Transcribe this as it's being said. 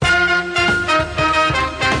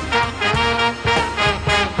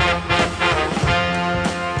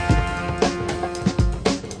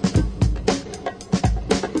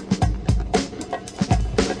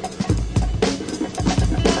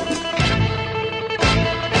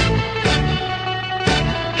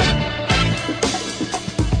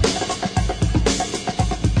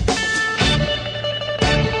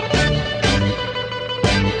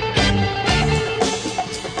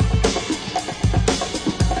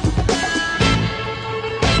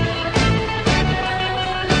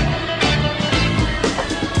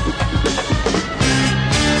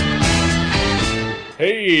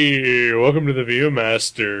welcome to the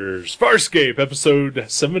Viewmasters. Farscape, episode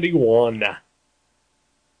 71.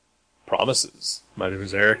 Promises. My name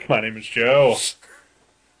is Eric. My name is Joe.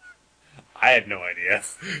 I had no idea.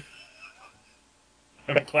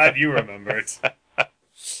 I'm glad you remembered.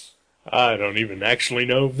 I don't even actually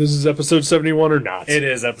know if this is episode 71 or not. It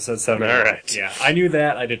is episode 71. All right. Yeah, I knew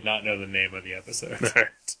that. I did not know the name of the episode.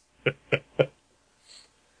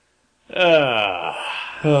 All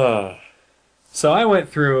right. So I went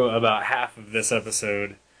through about half of this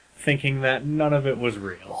episode thinking that none of it was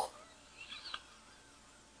real.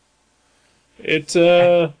 And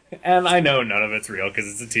I know none of it's real because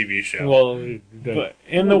it's a TV show. Well, but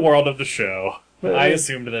in the world of the show, I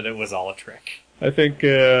assumed that it was all a trick. I think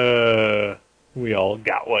we all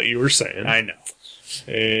got what you were saying. I know.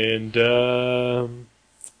 And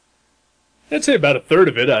I'd say about a third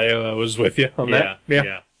of it I was with you on that.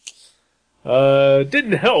 Yeah.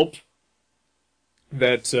 Didn't help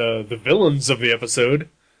that the villains of the episode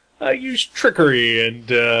used trickery and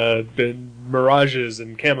mirages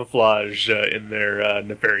and camouflage in their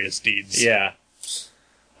nefarious deeds. Yeah.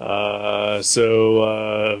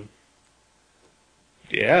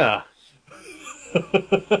 Yeah.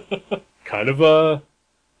 Kind of,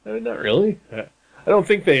 not really. I don't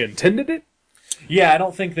think they intended it. Yeah, I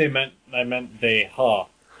don't think they meant, I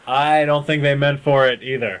don't think they meant for it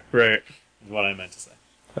either. Right. Is what I meant to say.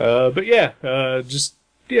 But yeah,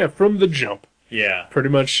 from the jump. Yeah. Pretty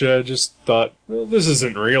much just thought, well, this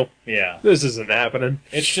isn't real. Yeah. This isn't happening.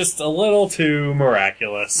 It's just a little too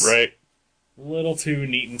miraculous. Right. A little too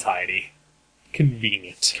neat and tidy.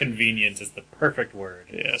 Convenient. Convenient is the perfect word.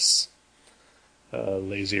 Yes.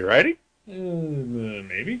 Lazy writing?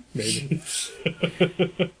 Maybe.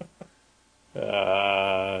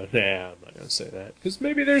 Nah, I'm not going to say that. Because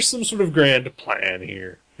maybe there's some sort of grand plan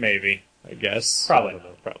here. Maybe. I guess. Probably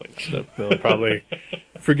not. Probably not. They'll probably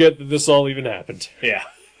forget that this all even happened. Yeah.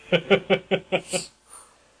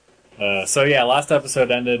 So yeah, last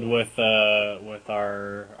episode ended with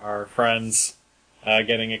our friends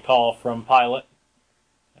getting a call from Pilot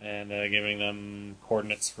and giving them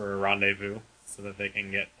coordinates for a rendezvous so that they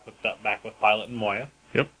can get hooked up back with Pilot and Moya.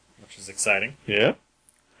 Yep. Which is exciting. Yeah.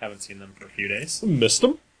 Haven't seen them for a few days. Missed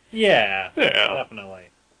them? Yeah. Definitely.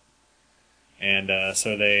 And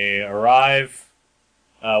so they arrive.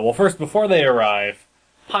 First, before they arrive,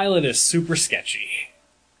 Pilot is super sketchy.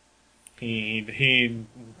 He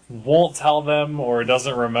won't tell them or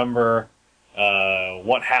doesn't remember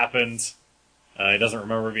what happened. He doesn't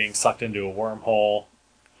remember being sucked into a wormhole.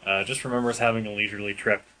 Just remembers having a leisurely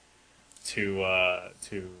trip to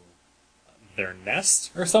their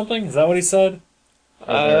nest or something. Is that what he said?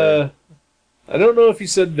 I don't know if he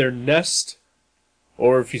said their nest.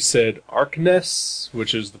 Or if he said Arkness,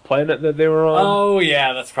 which is the planet that they were on. Oh,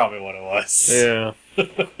 yeah, that's probably what it was. Yeah.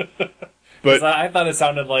 But I thought it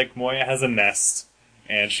sounded like Moya has a nest,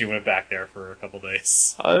 and she went back there for a couple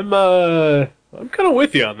days. I'm kind of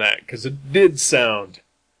with you on that, because it did sound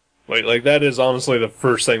like that is honestly the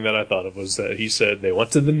first thing that I thought of, was that he said they went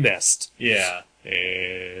to the nest. Yeah.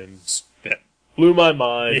 And that blew my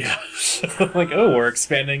mind. Yeah. Like, oh, we're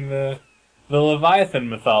expanding the Leviathan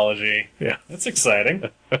mythology. Yeah. That's exciting.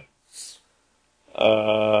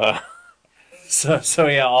 So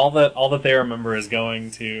yeah, all that they remember is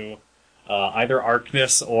going to either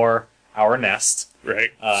Arkness or our nest.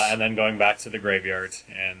 Right. And then going back to the graveyard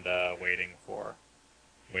and waiting for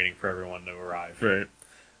everyone to arrive. Right.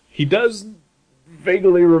 He does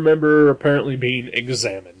vaguely remember apparently being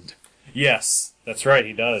examined. Yes, that's right,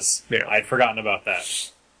 he does. Yeah. I'd forgotten about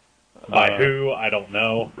that. By who? I don't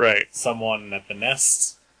know. Right. Someone at the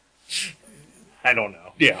nest? I don't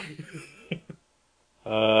know. Yeah.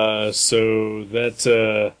 So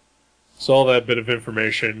all that bit of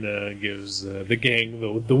information gives the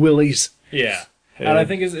gang the willies. Yeah. And I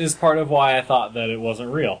think is part of why I thought that it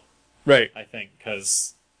wasn't real. Right. I think,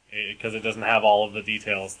 because it doesn't have all of the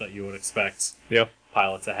details that you would expect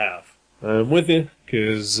Pilot to have. I'm with you,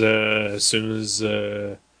 because as soon as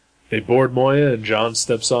they board Moya and John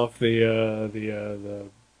steps off the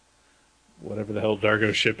whatever the hell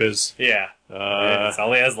Dargo ship is. Yeah. That's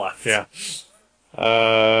all he has left. Yeah.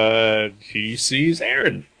 He sees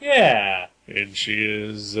Aaron. Yeah. And she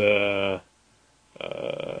is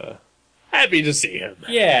happy to see him.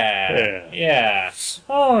 Yeah.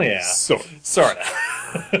 Oh, yeah. Sort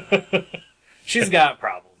of. She's got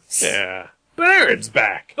problems. Yeah. But Aaron's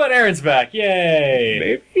back.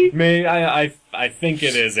 Yay. Maybe? I think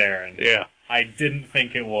it is Aaron. Yeah. I didn't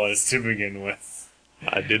think it was to begin with.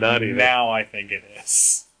 I did not either. Now I think it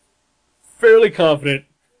is. Fairly confident.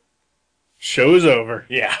 Show is over.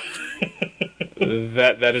 Yeah.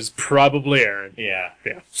 That is probably Aaron. Yeah.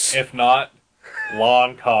 Yeah. If not,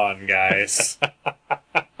 long con, guys.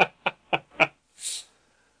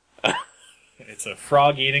 It's a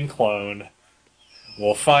frog-eating clone.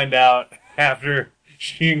 We'll find out after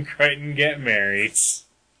she and Crichton get married.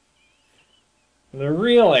 The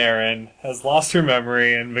real Erin has lost her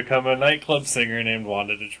memory and become a nightclub singer named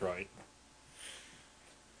Wanda Detroit.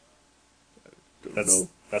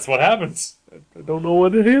 That's what happens. I don't know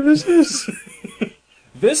what any of this is.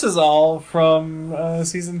 This is all from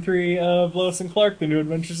season 3 of Lois and Clark: The New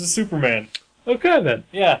Adventures of Superman. Okay, then.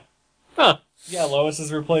 Yeah. Huh. Yeah, Lois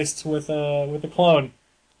is replaced with a clone.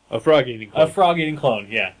 A frog-eating clone. A frog-eating clone,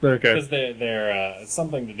 yeah. Okay. Because they're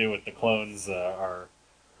something to do with the clones are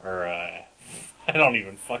I don't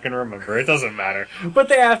even fucking remember. It doesn't matter. But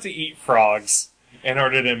they have to eat frogs in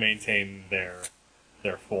order to maintain their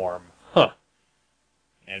form. Huh.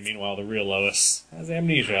 And meanwhile, the real Lois has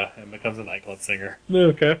amnesia and becomes a nightclub singer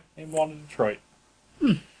Okay. named Wanda Detroit.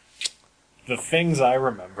 The things I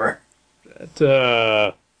remember.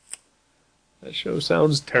 That show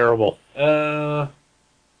sounds terrible. Yeah.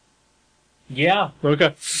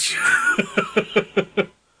 Okay.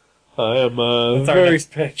 I am That's our very,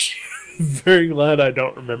 next pitch. very glad I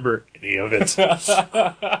don't remember any of it.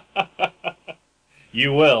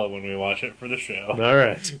 You will when we watch it for the show. All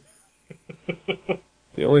right.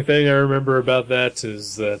 The only thing I remember about that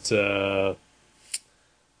is that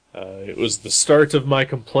it was the start of my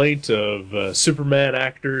complaint of Superman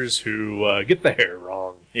actors who get the hair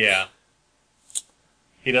wrong. Yeah.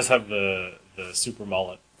 He does have the super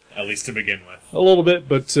mullet, at least to begin with. A little bit,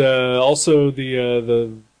 but also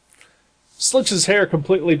the slicks his hair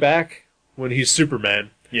completely back when he's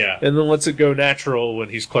Superman, Yeah. and then lets it go natural when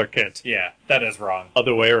he's Clark Kent. Yeah, that is wrong.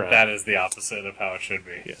 Other way around. That is the opposite of how it should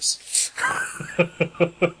be. Yes.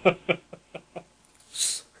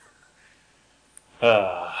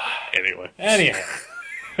 Anyway. Anyhow.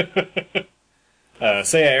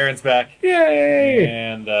 So yeah, Erin's back. Yay!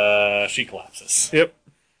 And she collapses. Yep.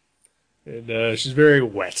 And she's very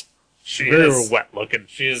wet. She Very is. wet looking.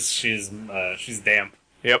 She's damp.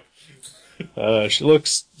 Yep. She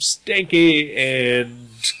looks stinky and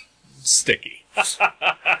sticky.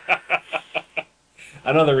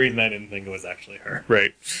 Another reason I didn't think it was actually her.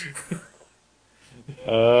 Right.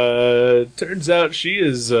 Turns out she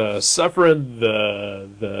is suffering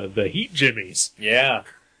the heat jimmies. Yeah.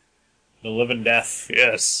 The living death.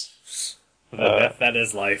 Yes. The death that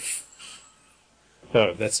is life.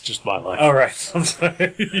 Oh, that's just my life. All right. I'm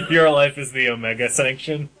sorry. Your life is the Omega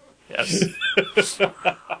sanction. Yes.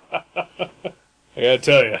 I gotta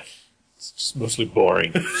tell you, it's just mostly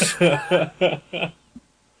boring. You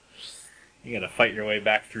gotta fight your way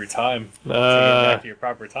back through time to get back to your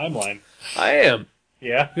proper timeline. I am.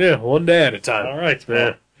 Yeah? Yeah, one day at a time. All right.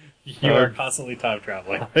 Yeah. You are constantly time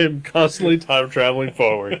traveling. I am constantly time traveling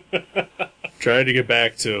forward, trying to get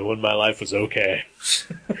back to when my life was okay.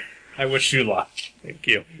 I wish you luck. Thank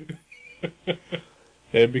you.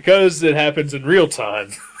 And because it happens in real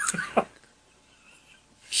time,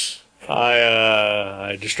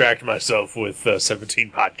 I distract myself with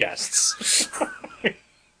 17 podcasts.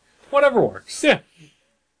 Whatever works. Yeah.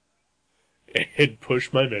 And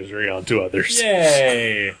push my misery onto others.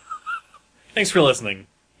 Yay! Thanks for listening.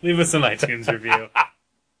 Leave us an iTunes review.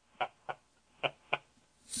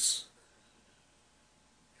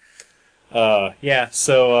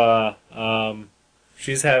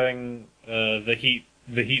 She's having the heat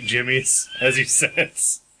jimmies, as you said.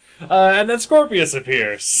 And then Scorpius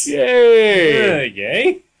appears. Yay!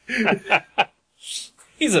 Yay?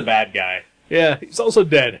 He's a bad guy. Yeah, he's also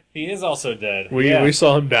dead. He is also dead. We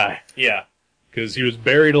saw him die. Yeah. Because he was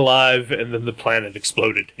buried alive and then the planet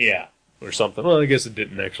exploded. Yeah. Or something. Well, I guess it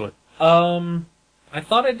didn't actually. I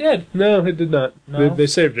thought it did. No, it did not. No? They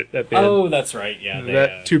saved it at the end. Oh, that's right. Yeah.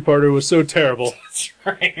 That two-parter was so terrible That's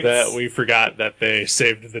right. that we forgot that they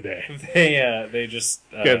saved the day. They just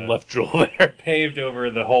And left Jewel there. paved over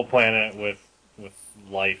the whole planet with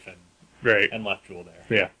life Right. and left Jewel there.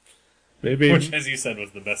 Yeah. Maybe. Which, as you said,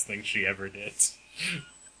 was the best thing she ever did.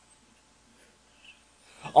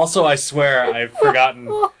 Also, I swear I've forgotten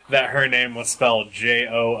that her name was spelled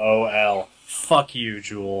Jool. Fuck you,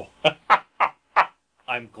 Jewel.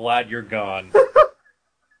 I'm glad you're gone.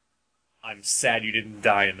 I'm sad you didn't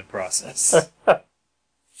die in the process.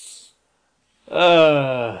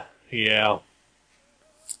 Yeah.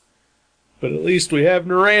 But at least we have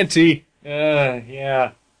Naranti.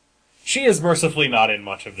 Yeah. She is mercifully not in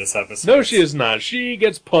much of this episode. No, she is not. She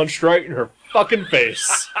gets punched right in her fucking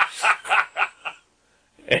face.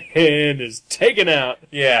 And is taken out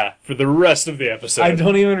Yeah. for the rest of the episode. I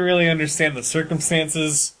don't even really understand the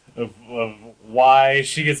circumstances of why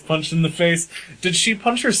she gets punched in the face. Did she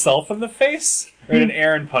punch herself in the face? Or did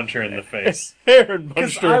Aaron punch her in the face? Aaron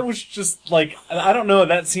Because punched her. I was just like, I don't know,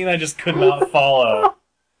 that scene I just could not follow.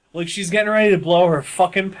 Like, she's getting ready to blow her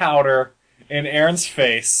fucking powder in Aaron's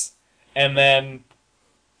face, and then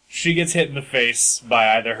she gets hit in the face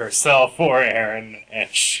by either herself or Aaron, and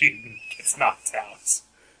she gets knocked out.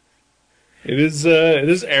 It is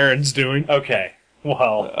Aaron's doing. Okay,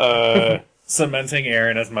 well, cementing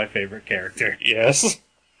Aaron as my favorite character. Yes.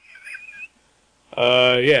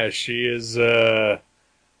 Yeah, she is, the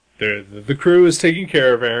crew is taking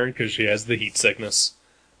care of Aaron because she has the heat sickness.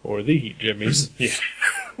 Or the heat jimmies. Yeah.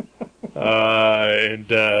 I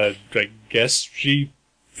guess she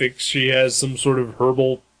thinks she has some sort of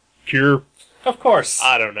herbal cure. Of course.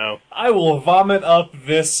 I don't know. I will vomit up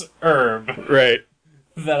this herb Right.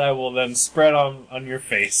 that I will then spread on your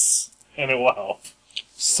face, and it will help.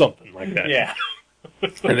 Something like that. Yeah.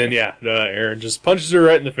 And then, Aaron just punches her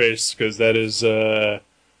right in the face, because that is,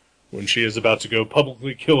 when she is about to go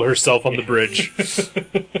publicly kill herself on the bridge.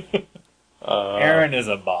 Aaron is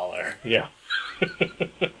a baller. Yeah.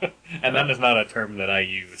 And that is not a term that I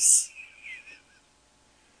use.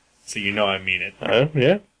 So you know I mean it.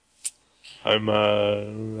 Yeah. I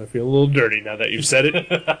feel a little dirty now that you've said it.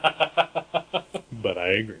 But I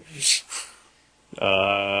agree.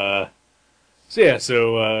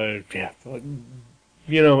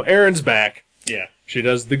 Aaron's back. Yeah. She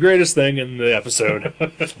does the greatest thing in the episode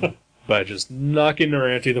by just knocking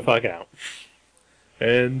Naranti the fuck out.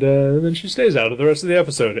 And then she stays out of the rest of the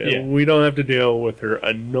episode. And we don't have to deal with her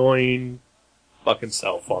annoying fucking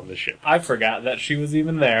self on the ship. I forgot that she was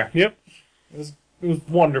even there. Yep. It was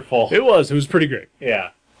wonderful. It was pretty great.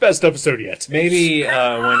 Yeah. Best episode yet. Maybe when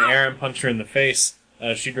Aaron punched her in the face,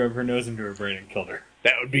 she drove her nose into her brain and killed her.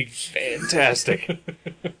 That would be fantastic.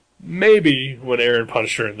 Maybe when Aaron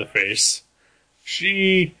punched her in the face,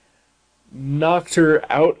 she knocked her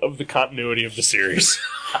out of the continuity of the series.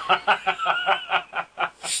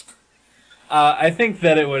 I think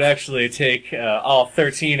that it would actually take all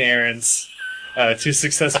 13 Aarons to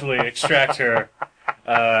successfully extract her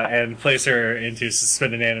and place her into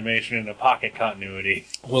suspended animation in a pocket continuity.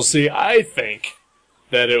 Well, see, I think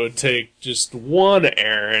that it would take just one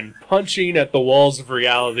Aaron punching at the walls of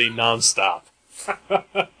reality nonstop.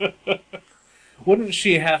 Wouldn't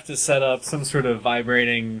she have to set up some sort of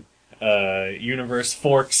vibrating universe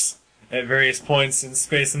forks at various points in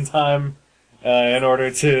space and time in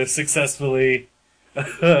order to successfully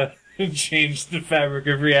change the fabric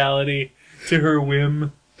of reality to her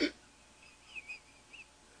whim?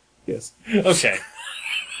 Yes. Okay.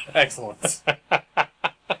 Excellent.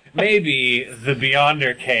 Maybe the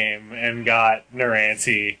Beyonder came and got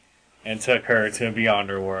Naranti and took her to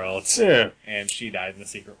Beyonder World. Yeah. And she died in the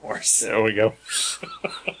Secret Wars. There we go.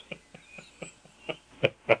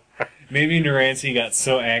 Maybe Naranti got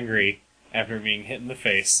so angry after being hit in the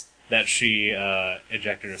face that she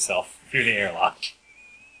ejected herself through the airlock.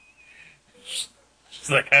 She's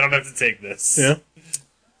like, I don't have to take this. Yeah.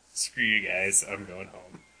 Screw you guys, I'm going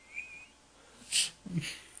home.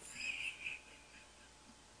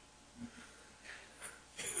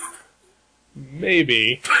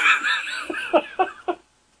 Maybe.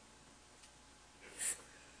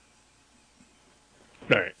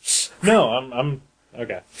 Alright. No, I'm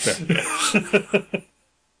okay.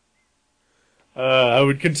 I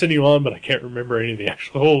would continue on, but I can't remember any of the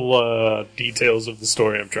actual details of the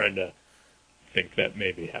story. I'm trying to think that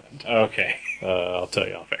maybe happened. Okay. I'll tell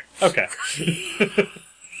you off air. Okay.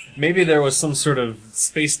 Maybe there was some sort of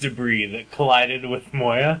space debris that collided with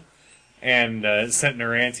Moya and sent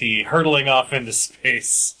Naranti hurtling off into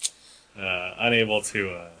space, unable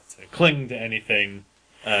to cling to anything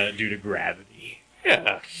due to gravity.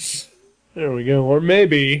 Yeah. There we go. Or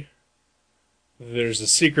maybe there's a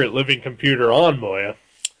secret living computer on Moya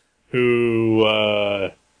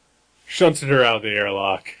who shunted her out of the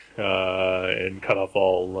airlock and cut off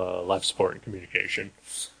all life support and communication.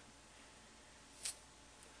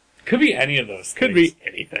 Could be any of those things. Could be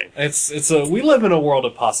anything. We live in a world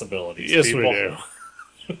of possibilities. Yes, people.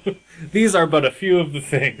 we do. These are but a few of the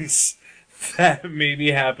things that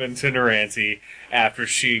maybe happened to Naranti after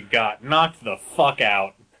she got knocked the fuck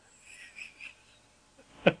out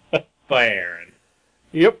by Aaron.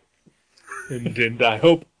 Yep. And I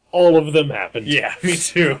hope all of them happened. Yeah, me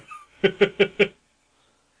too.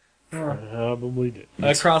 Probably did.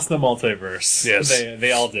 Across the multiverse. Yes.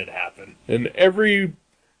 They all did happen. In every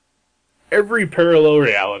parallel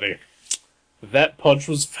reality, that punch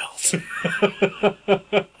was felt.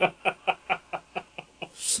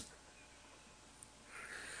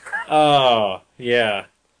 Oh, yeah.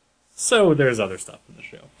 So there's other stuff in the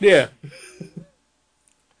show. Yeah.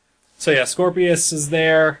 So yeah, Scorpius is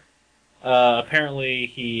there. Apparently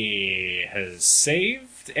he has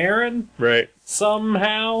saved Aaron. Right.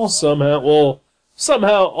 Somehow. Somehow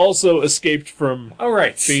also escaped from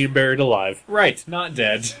being buried alive. Right, not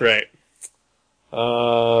dead. Right.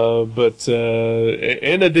 But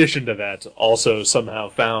in addition to that, also somehow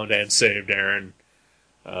found and saved Aaron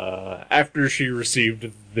after she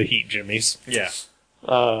received the heat jimmies. Yeah.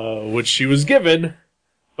 Which she was given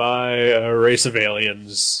by a race of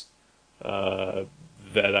aliens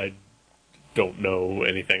that I don't know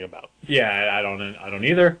anything about. Yeah, I don't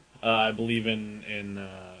either. I believe in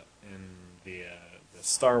the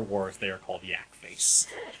Star Wars, they are called Yak Face.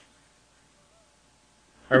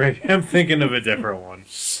 Or maybe I'm thinking of a different one.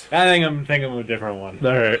 I think I'm thinking of a different one.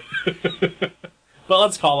 All right. But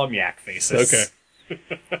let's call them Yak Faces. Okay.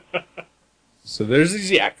 So there's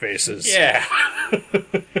these Yak Faces. Yeah.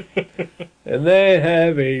 And they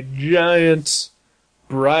have a giant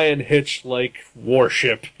Brian Hitch-like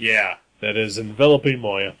warship. Yeah. That is enveloping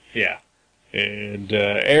Moya. Yeah. And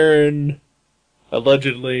Aaron,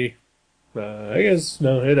 allegedly, I guess,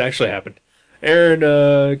 no, it actually happened.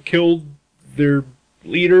 Aaron killed their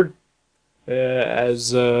leader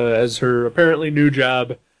as her apparently new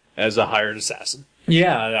job as a hired assassin.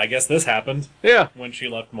 Yeah, I guess this happened. Yeah. When she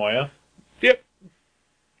left Moya. Yep.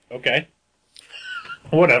 Okay.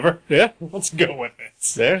 Whatever. Yeah. Let's go with it.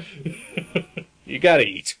 There. You gotta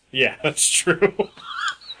eat. Yeah, that's true.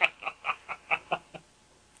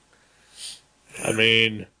 I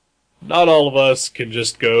mean, not all of us can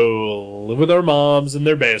just go live with our moms in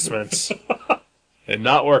their basements and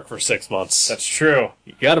not work for 6 months. That's true.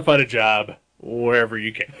 You gotta find a job wherever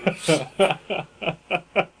you can.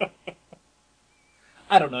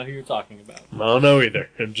 I don't know who you're talking about. I don't know either.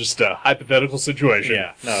 It's just a hypothetical situation.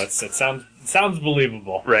 Yeah, no, it sounds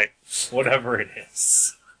believable. Right. Whatever it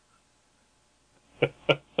is.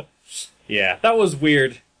 Yeah, that was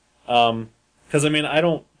weird. Because I mean, I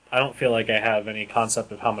don't feel like I have any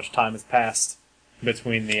concept of how much time has passed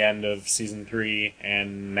between the end of season 3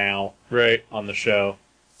 and now. Right. On the show.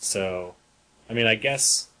 So, I mean, I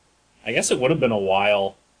guess it would have been a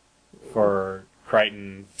while for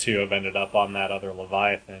Crichton to have ended up on that other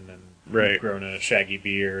Leviathan and grown a shaggy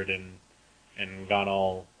beard and gone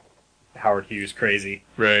all Howard Hughes crazy.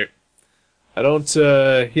 Right. I don't,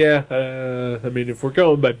 I mean, if we're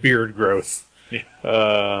going by beard growth,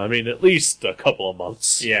 I mean, at least a couple of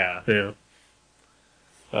months. Yeah. Yeah.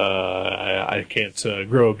 I can't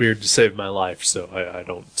grow a beard to save my life, so I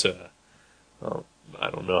don't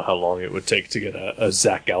know how long it would take to get a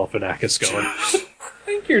Zach Galifianakis going. I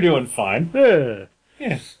think you're doing fine. Yeah.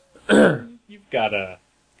 Yeah. You've got a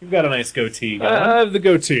nice goatee going. I have the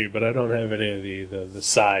goatee, but I don't have any of the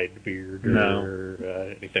side beard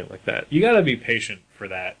or anything like that. You gotta be patient for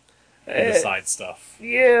that. The side stuff.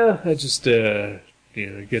 Yeah, I just, it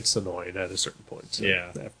gets annoying at a certain point. So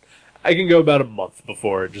yeah. I can go about a month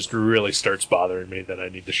before it just really starts bothering me that I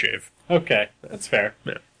need to shave. Okay, that's fair.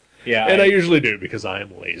 Yeah. Yeah, and I usually do because I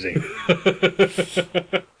am lazy.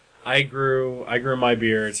 I grew my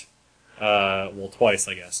beard, twice,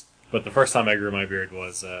 I guess. But the first time I grew my beard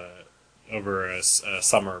was over a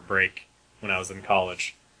summer break when I was in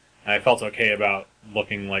college. And I felt okay about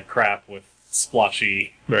looking like crap with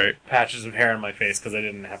splotchy patches of hair on my face because I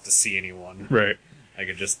didn't have to see anyone. Right. I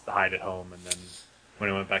could just hide at home, and then when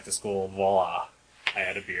I went back to school, voila, I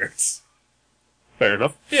had a beard. Fair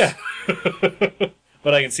enough. Yeah.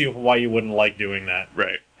 But I can see why you wouldn't like doing that.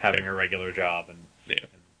 Right. Having a regular job and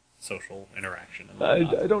social interaction. And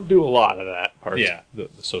I don't do a lot of that part. Yeah. The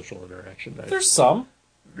social interaction. There's some.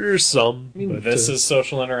 There's some. I mean, but, this is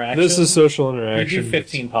social interaction. This is social interaction. You do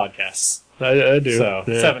 15 podcasts. I do. So,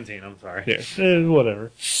 17, I'm sorry. Yeah,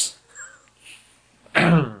 whatever. Just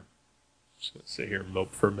going to sit here and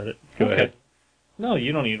mope for a minute. Go ahead. No,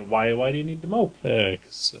 you don't need... Why do you need to mope?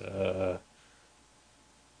 Because...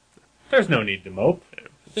 There's no need to mope.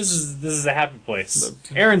 This is a happy place.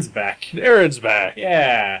 Erin's back. Erin's back.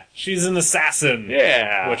 Yeah. She's an assassin.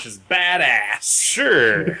 Yeah. Which is badass.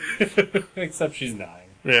 Sure. Except she's dying.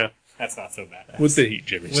 Yeah. That's not so badass. With the heat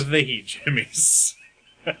jimmies. With the heat jimmies.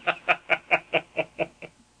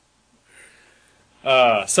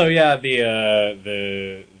 So yeah,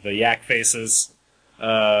 the yak faces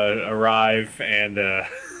arrive and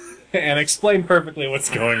and explain perfectly what's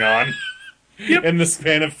going on in the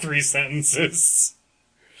span of 3 sentences.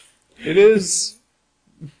 It is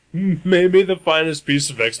maybe the finest piece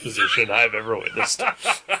of exposition I've ever witnessed.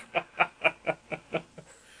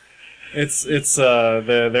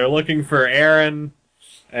 They're looking for Erin,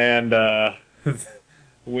 and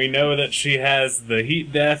we know that she has the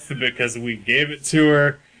heat death because we gave it to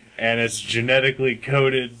her, and it's genetically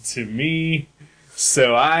coded to me,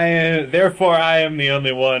 so therefore I am the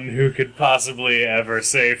only one who could possibly ever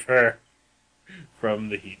save her from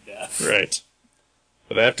the heat death. Right.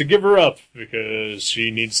 But they have to give her up, because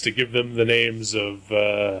she needs to give them the names of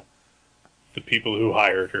the people who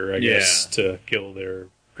hired her, I guess, to kill their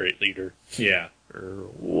great leader. Yeah. Or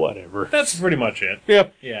whatever. That's pretty much it.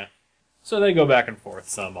 Yep. Yeah. So they go back and forth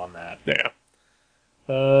some on that. Yeah.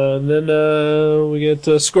 And then we get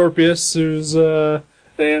Scorpius, who's...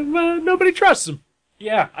 nobody trusts him.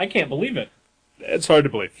 Yeah, I can't believe it. It's hard to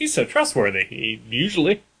believe. He's so trustworthy.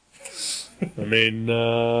 Usually. I mean,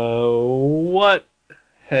 what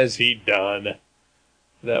has he done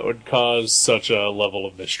that would cause such a level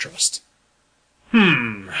of mistrust?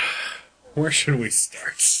 Where should we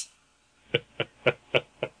start?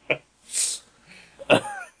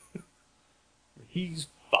 He's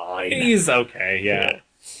fine. He's okay, yeah.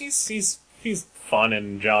 He's fun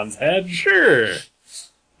in John's head. Sure.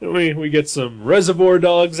 We get some Reservoir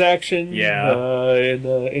Dogs action. Yeah.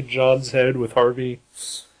 In John's head with Harvey.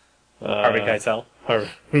 Harvey Keitel.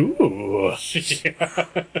 Ooh.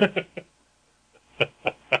 Yeah.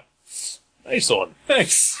 Nice one.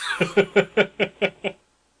 Thanks.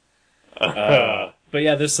 But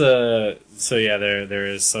yeah, this so yeah, there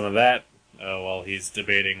is some of that while he's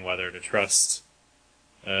debating whether to trust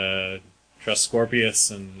Scorpius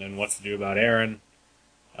and what to do about Aaron.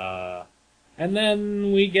 And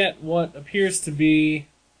then we get what appears to be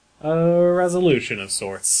a resolution of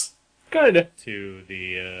sorts. Kinda. To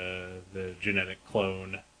the genetic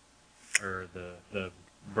clone, or the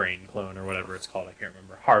brain clone, or whatever it's called. I can't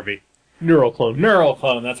remember. Harvey. Neural clone. Neural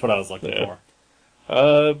clone. That's what I was looking for.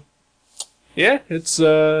 Yeah, it's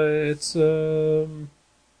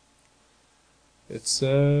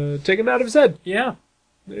taken out of his head. Yeah.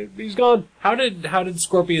 He's gone. How did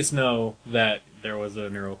Scorpius know that there was a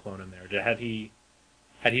neural clone in there? Had he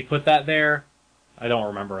put that there? I don't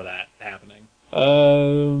remember that happening.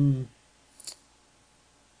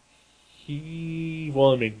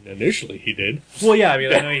 Initially he did. Well, yeah, I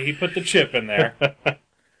mean, I know he put the chip in there.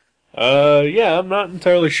 Yeah, I'm not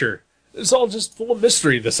entirely sure. It's all just full of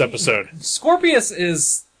mystery, this episode. Scorpius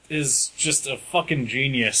is just a fucking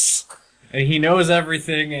genius. And he knows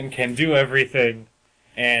everything and can do everything.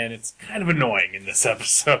 And it's kind of annoying in this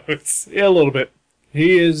episode. Yeah, a little bit.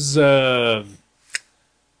 He is, like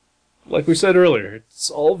we said earlier, it's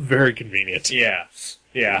all very convenient. Yeah.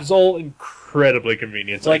 Yeah. It's all incredibly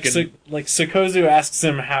convenient. Like Sikozu asks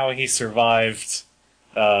him how he survived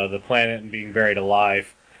the planet and being buried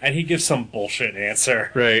alive, and he gives some bullshit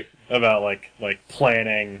answer. Right. About, like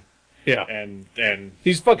planning. Yeah. And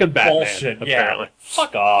he's fucking Batman, bullshit, apparently. Yeah.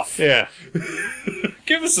 Fuck off. Yeah.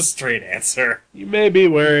 Give us a straight answer. You may be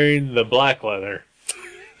wearing the black leather,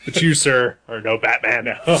 but you, sir, are no Batman.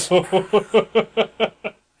 No.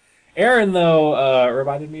 Aaron, though,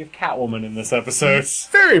 reminded me of Catwoman in this episode.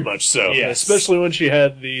 Very much so. Yes. Especially when she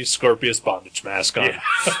had the Scorpius bondage mask on.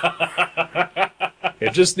 Yeah.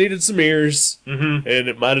 It just needed some ears, and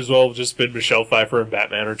it might as well have just been Michelle Pfeiffer and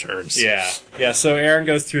Batman Returns. Yeah. Yeah, so Aaron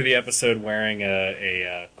goes through the episode wearing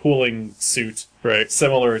a cooling suit, right,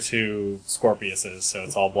 similar to Scorpius's, so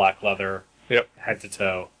it's all black leather, head to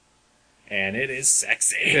toe. And it is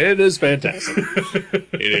sexy. It is fantastic.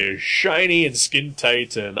 It is shiny and skin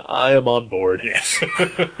tight, and I am on board. Yes.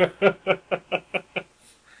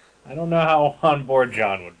 I don't know how on board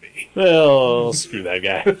John would be. Well, screw that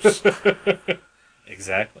guy.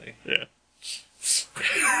 Exactly. Yeah.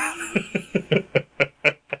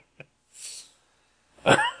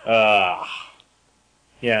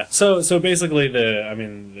 Yeah. So basically,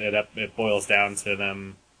 it boils down to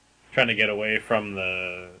them trying to get away from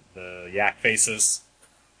the yak faces,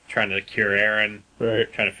 trying to cure Aaron,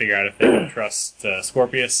 right? Trying to figure out if they can trust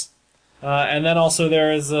Scorpius, and then also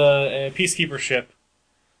there is a peacekeeper ship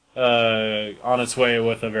on its way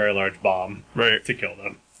with a very large bomb, right, to kill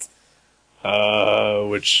them.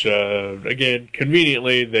 Which again,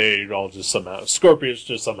 conveniently, they all just somehow Scorpius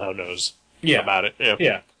just somehow knows about it.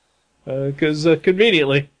 Yeah. Because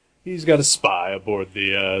conveniently, he's got a spy aboard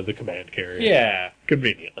the command carrier. Yeah.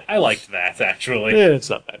 Conveniently. I liked that, actually. Yeah, it's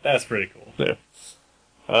not bad. That's pretty cool. Yeah.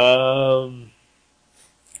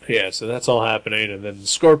 Yeah, so that's all happening, and then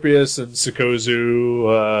Scorpius and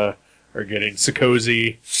Sikozu are getting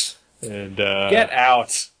Sikozy, and Get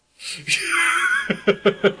out!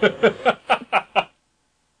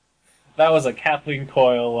 That was a Kathleen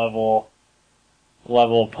Coyle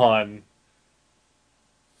level pun.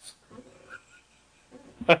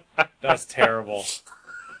 That's terrible.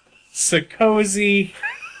 Sikozy.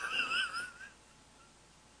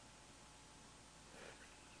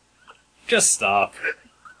 Just stop.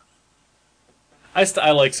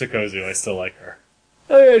 I like Sokozu. I still like her.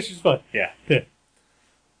 Oh yeah, she's fun. Yeah. Yeah.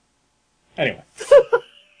 Anyway.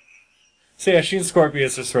 So yeah, she and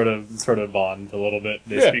Scorpius are sort of bond a little bit.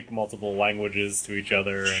 They speak multiple languages to each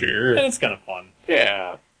other. Sure. And it's kind of fun.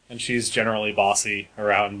 Yeah. And she's generally bossy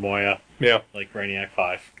around Moya. Yeah. Like Brainiac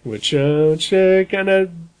 5. Which kind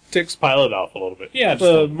of ticks Pilot off a little bit. Yeah,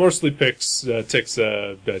 mostly ticks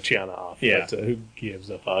Chiana off. Yeah. But who gives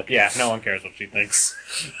a fuck? Yeah, no one cares what she thinks.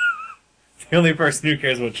 The only person who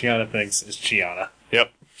cares what Chiana thinks is Chiana.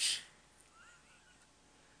 Yep.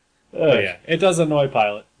 But yeah, it does annoy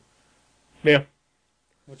Pilot. Yeah.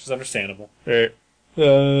 Which is understandable. Right.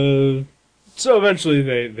 So eventually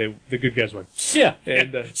the good guys win. Yeah.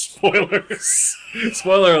 And spoilers.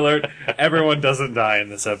 Spoiler alert, everyone doesn't die in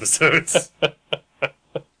this episode.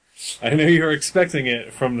 I know you were expecting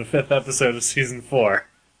it from the 5th episode of Season 4.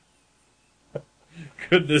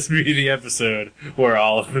 Could this be the episode where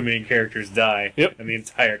all of the main characters die and the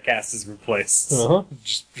entire cast is replaced? Uh-huh.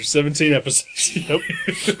 Just 17 episodes. Nope.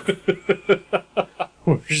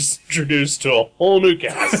 We're just introduced to a whole new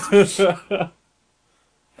cast. I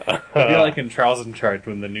feel like in Charles in Charge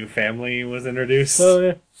when the new family was introduced. Oh,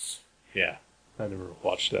 yeah. Yeah. I never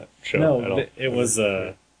watched that show at all. No, it was,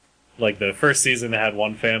 like the first season had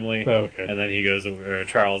one family, okay. and then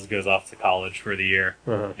Charles goes off to college for the year,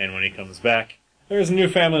 and when he comes back, there's a new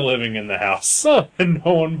family living in the house, and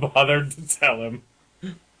no one bothered to tell him.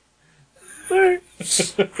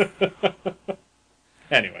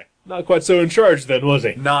 Anyway. Not quite so in charge then, was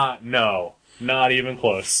he? Not even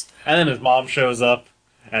close. And then his mom shows up,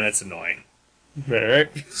 and it's annoying.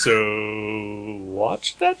 Alright, so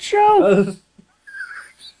watch that show?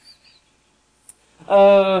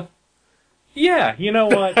 Yeah, you know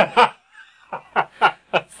what?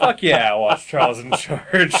 Fuck yeah, watch Charles in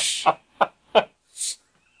Charge.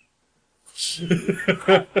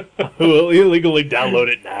 We'll illegally download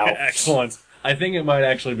it now. Excellent. I think it might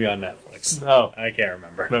actually be on Netflix. Oh. I can't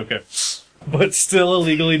remember. Okay. But still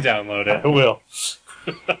illegally download it. I will.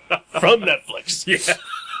 From Netflix. Yeah.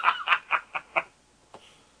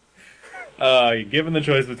 Given the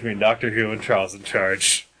choice between Doctor Who and Charles in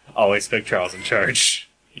Charge, always pick Charles in Charge.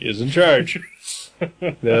 He is in charge.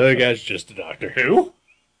 The other guy's just a doctor. Who?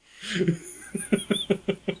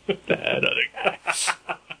 That other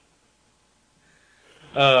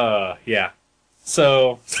guy. Yeah.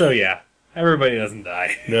 So yeah. Everybody doesn't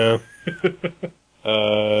die. No.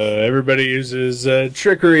 Everybody uses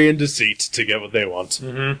trickery and deceit to get what they want.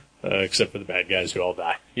 Mm-hmm. Except for the bad guys who all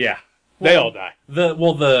die. Yeah. They all die.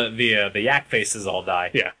 The yak faces all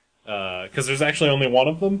die. Yeah. Because there's actually only one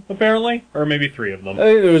of them, apparently? Or maybe 3 of them. I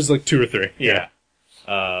think there was like 2 or 3. Yeah.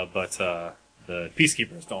 But the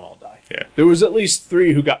peacekeepers don't all die. Yeah. There was at least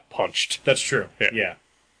 3 who got punched. That's true. Yeah.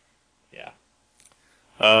 Yeah.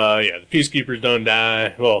 The peacekeepers don't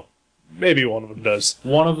die. Well, maybe one of them does.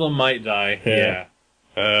 One of them might die. Yeah.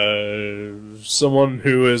 Someone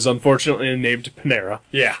who is unfortunately named Panera.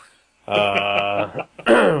 Yeah.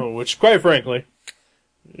 Which, quite frankly,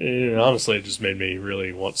 honestly, it just made me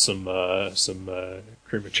really want some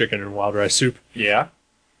cream of chicken and wild rice soup. Yeah.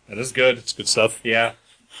 That is good. It's good stuff. Yeah.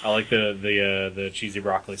 I like the cheesy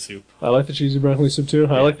broccoli soup. I like the cheesy broccoli soup too.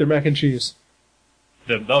 I like their mac and cheese.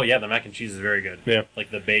 The mac and cheese is very good. Yeah.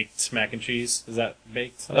 Like the baked mac and cheese. Is that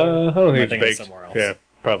baked? I don't think it's baked. Somewhere else. Yeah,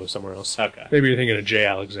 probably somewhere else. Okay. Maybe you're thinking of J.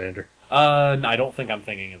 Alexander. I don't think I'm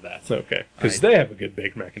thinking of that. Okay. Because they have a good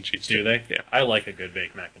baked mac and cheese. Do they? Yeah. I like a good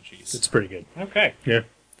baked mac and cheese. It's pretty good. Okay. Yeah.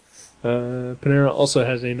 Panera also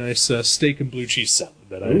has a nice steak and blue cheese salad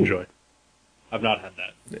that I enjoy. I've not had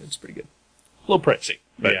that. Yeah, it's pretty good. A little pricey.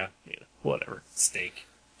 But, whatever. Steak.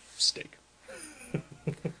 So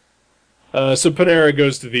Panera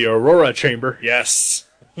goes to the Aurora Chamber. Yes.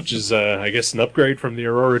 Which is, I guess, an upgrade from the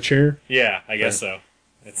Aurora Chair. Yeah, I guess so.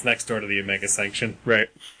 It's next door to the Omega Sanction. Right.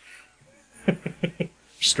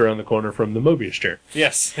 Just around the corner from the Mobius Chair.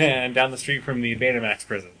 Yes, and down the street from the Betamax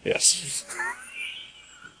prison. Yes.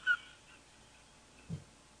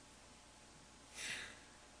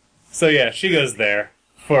 So yeah, she goes there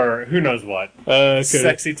for who knows what.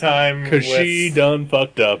 Sexy time. Because she done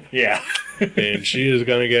fucked up. Yeah. And she is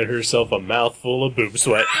going to get herself a mouthful of boob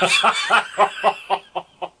sweat.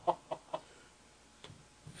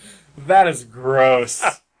 That is gross.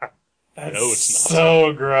 That's no, it's not.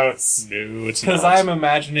 So gross. No, it's not. Because I'm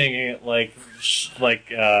imagining it like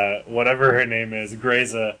whatever her name is,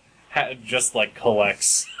 Greza, just like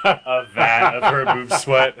collects a vat of her boob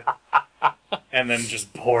sweat and then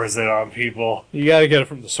just pours it on people. You gotta get it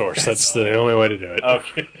from the source. That's the only way to do it.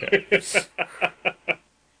 Okay. Yeah.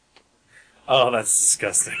 Oh, that's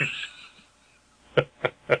disgusting.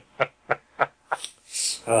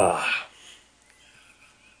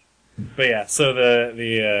 But yeah, so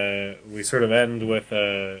we sort of end with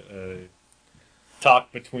a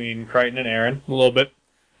talk between Crichton and Aaron. A little bit.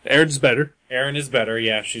 Aaron's better. Aaron is better,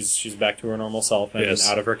 yeah. She's back to her normal self and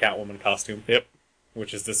out of her Catwoman costume. Yep.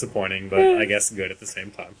 Which is disappointing, but I guess good at the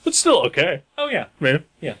same time. But still okay. Oh, yeah. Man.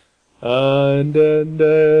 Yeah. And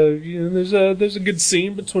you know, there's a good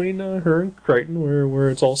scene between her and Crichton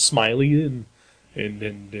where it's all smiley and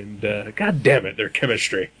god damn it, their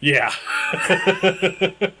chemistry. Yeah.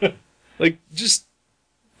 Like just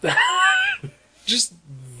the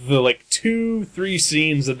like 2-3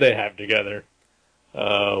 scenes that they have together,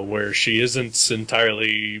 where she isn't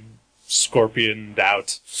entirely scorpioned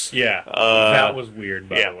out. Yeah. That was weird,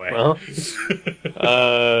 by the way. Well,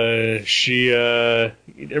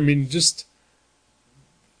 I mean, just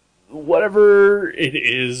whatever it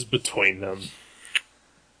is between them,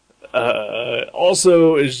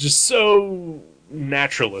 also is just so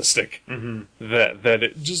naturalistic that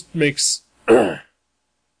it just makes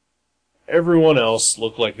everyone else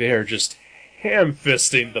look like they are just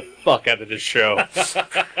ham-fisting the fuck out of this show.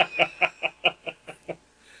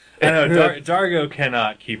 I know, Dargo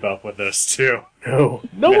cannot keep up with this, too. No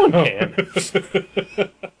one can.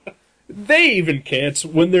 They even can't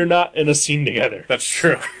when they're not in a scene together. That's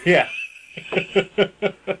true. Yeah.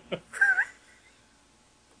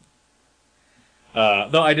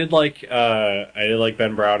 Though I did like Ben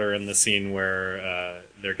Browder in the scene where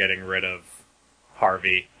they're getting rid of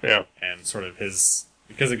Harvey. Yeah. And sort of because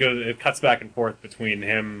it cuts back and forth between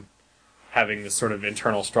him having this sort of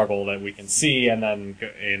internal struggle that we can see, and then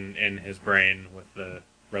in his brain with the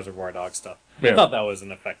Reservoir Dog stuff. Yeah. I thought that was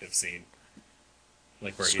an effective scene.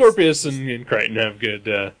 Like where Scorpius and Crichton have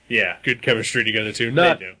good chemistry together too.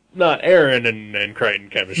 They do. Not Aaron and Crichton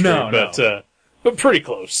chemistry, but pretty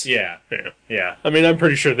close. Yeah. I mean, I'm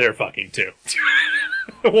pretty sure they're fucking too.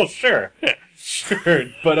 Well, sure. Yeah. Sure,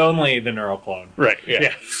 but only the neural clone. Right,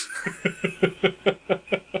 yeah.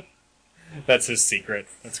 That's his secret.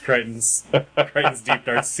 That's Crichton's deep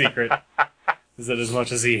dark secret. Is that as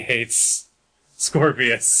much as he hates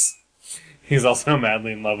Scorpius, he's also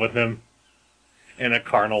madly in love with him in a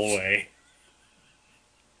carnal way.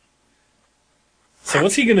 So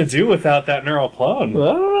what's he gonna do without that neural clone? Well,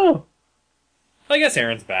 I don't know. I guess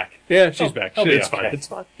Aaron's back. Yeah, she's back. It's fine. It's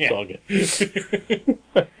fine. Yeah. It's all good.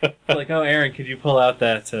 Like, oh, Aaron, could you pull out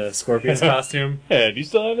that Scorpius costume? Yeah, do you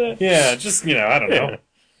still have that? Yeah, just, I don't know.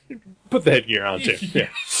 Put the headgear on, too. Yeah.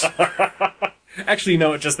 Actually,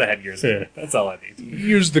 no, just the headgear's good. That's all I need.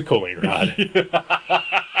 Use the cooling rod.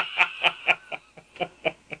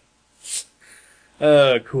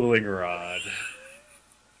 Cooling rod.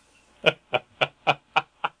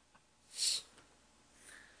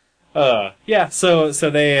 So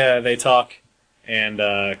they talk, and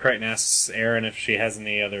Crichton asks Aaron if she has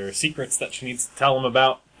any other secrets that she needs to tell him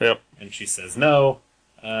about. Yep. And she says no,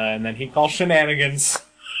 and then he calls shenanigans.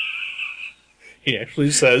 He actually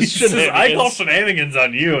says He shenanigans. says, I call shenanigans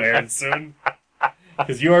on you, Aaron, soon.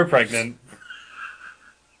 Because you are pregnant.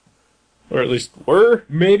 Or at least were?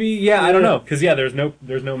 Maybe, I don't know. Because, there's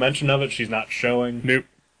no mention of it. She's not showing. Nope.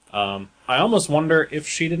 I almost wonder if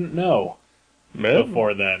she didn't know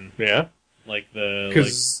before then. Yeah. Like the...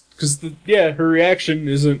 Because her reaction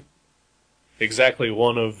isn't exactly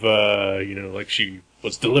one of, like she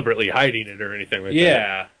was deliberately hiding it or anything like that.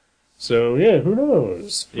 Yeah. So, who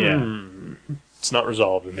knows? Yeah. It's not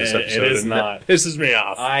resolved in this episode. It is not. That pisses me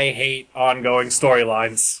off. I hate ongoing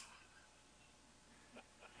storylines.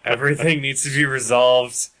 Everything needs to be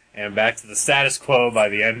resolved and back to the status quo by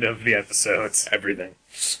the end of the episodes. Everything.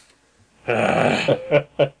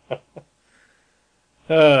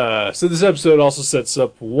 So this episode also sets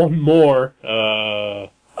up one more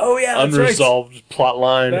unresolved plot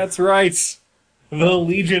line. That's right. The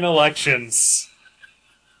Legion elections.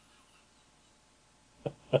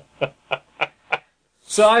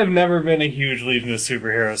 So I've never been a huge Legion of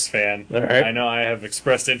Superheroes fan. All right. I know I have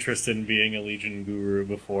expressed interest in being a Legion guru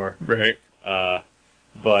before. Right.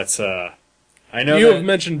 But I know you have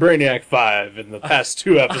mentioned Brainiac 5 in the past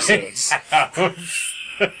 2 episodes.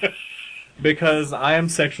 Because I am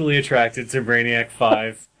sexually attracted to Brainiac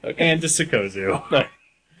 5 and to Sikozu.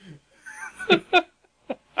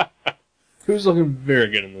 Who's looking very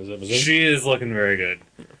good in this episode? She is looking very good.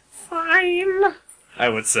 Fine. I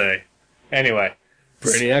would say. Anyway.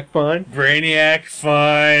 Brainiac fine? Brainiac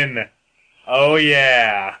fine. Oh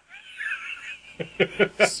yeah.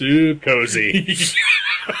 Too cozy.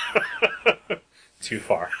 Too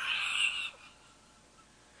far.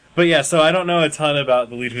 But yeah, so I don't know a ton about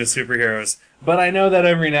the Legion of Superheroes, but I know that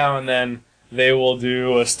every now and then they will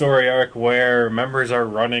do a story arc where members are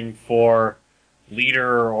running for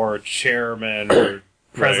leader or chairman or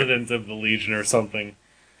president of the Legion or something.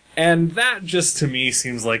 And that just, to me,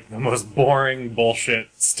 seems like the most boring bullshit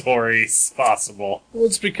stories possible. Well,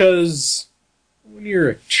 it's because when you're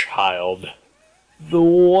a child, the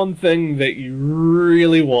one thing that you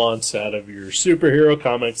really want out of your superhero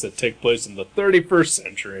comics that take place in the 31st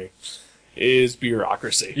century is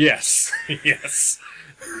bureaucracy. Yes. Yes.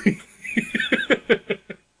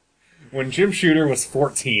 When Jim Shooter was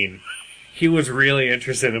 14, he was really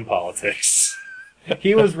interested in politics.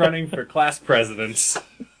 He was running for class president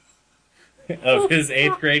of his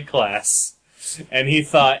 8th grade class, and he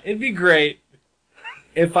thought, it'd be great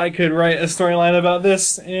if I could write a storyline about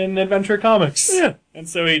this in Adventure Comics. Yeah. And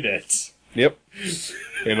so he did. Yep.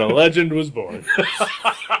 And a legend was born.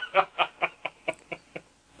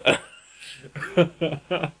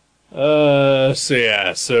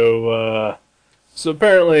 So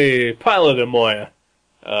apparently Pilot and Moya,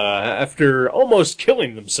 after almost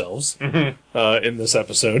killing themselves in this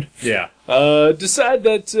episode, decide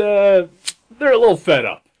that they're a little fed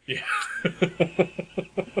up. Yeah.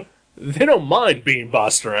 They don't mind being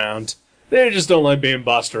bossed around. They just don't like being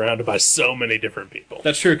bossed around by so many different people.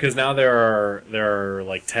 That's true, because now there are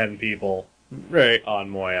like 10 people on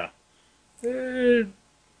Moya.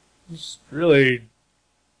 It's really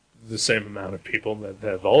the same amount of people that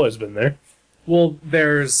have always been there. Well,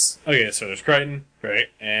 there's Crichton, Right.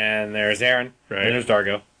 and there's Aaron, Right. and there's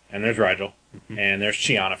Dargo, and there's Rigel, and there's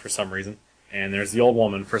Chiana for some reason, and there's the old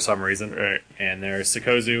woman for some reason, Right. and there's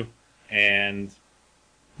Sikozu, and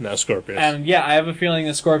Now Scorpius. I have a feeling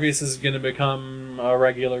that Scorpius is going to become a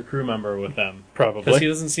regular crew member with them. Probably. Because he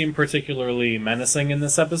doesn't seem particularly menacing in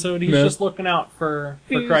this episode. He's No. just looking out for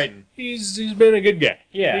Crichton. He's been a good guy.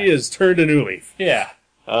 Yeah. He has turned a new leaf. Yeah.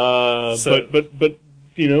 But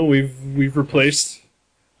you know, we've replaced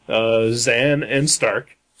Zan and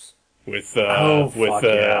Stark with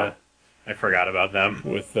I forgot about them.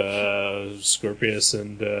 with Scorpius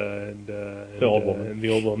and the old woman. and the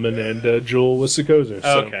old woman and Jewel with Sikozu.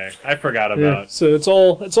 So, Okay, I forgot about. so it's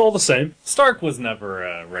all the same. Stark was never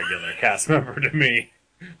a regular cast member to me.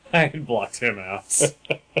 I had blocked him out.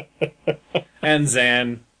 And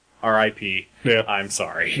Zan, R.I.P. Yeah. I'm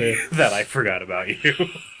sorry Yeah. that I forgot about you.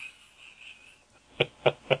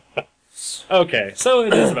 Okay, so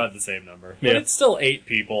it is about the same number. But Yeah. it's still 8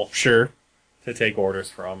 people Sure. to take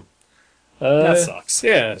orders from. That sucks.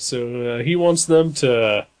 Yeah. So he wants them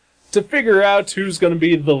to figure out who's going to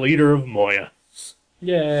be the leader of Moya.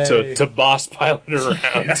 Yay. To boss Pilot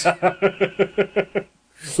around.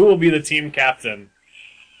 Who will be the team captain?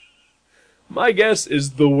 My guess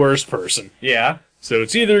is the worst person. Yeah. So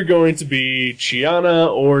it's either going to be Chiana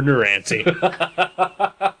or Naranti.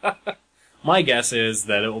 My guess is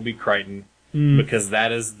that it will be Crichton, because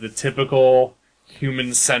that is the typical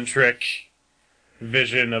human-centric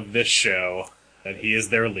vision of this show, that he is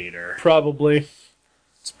their leader. Probably.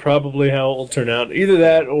 It's probably how it will turn out. Either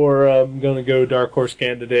that, or I'm going to go Dark Horse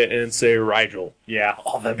candidate and say Rigel. Yeah,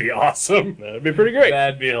 oh, that'd be awesome. That'd be pretty great.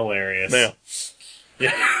 That'd be hilarious. Yeah.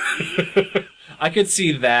 Yeah. I could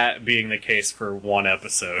see that being the case for one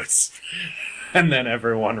episode, and then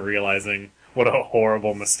everyone realizing what a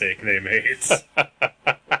horrible mistake they made.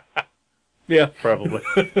 Yeah, probably.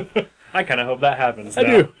 I kind of hope that happens I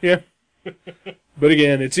now. do, yeah. But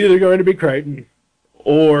again, it's either going to be Crichton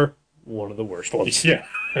or one of the worst ones. Yeah.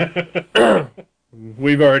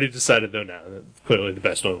 We've already decided, though, now that clearly the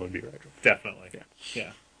best one would be Rigel. Definitely.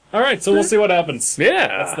 Yeah. All right, so we'll see what happens. Yeah.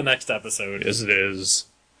 That's the next episode. Yes, it is.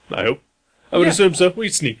 I hope. I would assume so. We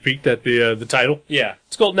sneak peeked at the title. Yeah.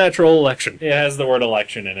 It's called Natural Election. It has the word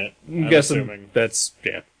election in it. I'm I'm guessing assuming. that's,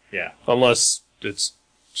 yeah. Yeah. Unless it's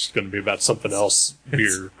just going to be about something else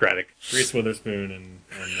bureaucratic. Reese Witherspoon and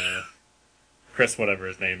Chris, whatever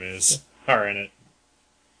his name is, are in it.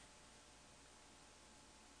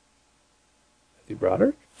 Matthew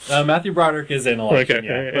Broderick? Matthew Broderick is in election, Okay,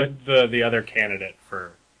 yeah. yeah. But the other candidate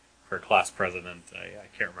for class president, I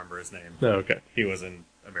can't remember his name. Oh, okay. He was in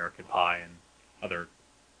American Pie and other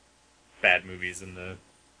bad movies in the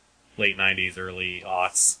late 90s, early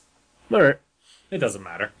aughts. All right. It doesn't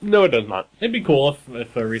matter. No, it does not. It'd be cool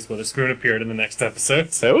if Reese Witherspoon appeared in the next episode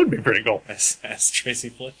That would be pretty cool. as Tracy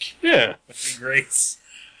Flick. Yeah. That'd be great.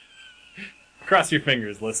 Cross your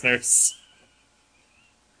fingers, listeners.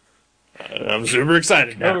 I'm super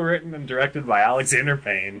excited now. Co-written and directed by Alexander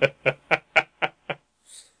Payne.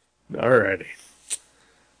 Alrighty.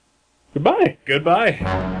 Goodbye.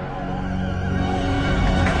 Goodbye.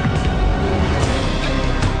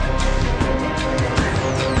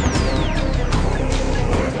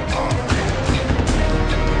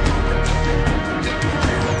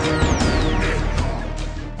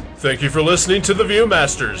 Thank you for listening to The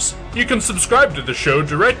Viewmasters. You can subscribe to the show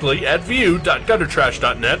directly at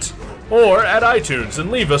view.guttertrash.net or at iTunes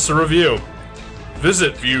and leave us a review.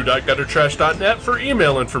 Visit view.guttertrash.net for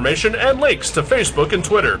email information and links to Facebook and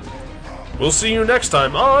Twitter. We'll see you next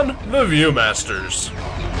time on The Viewmasters.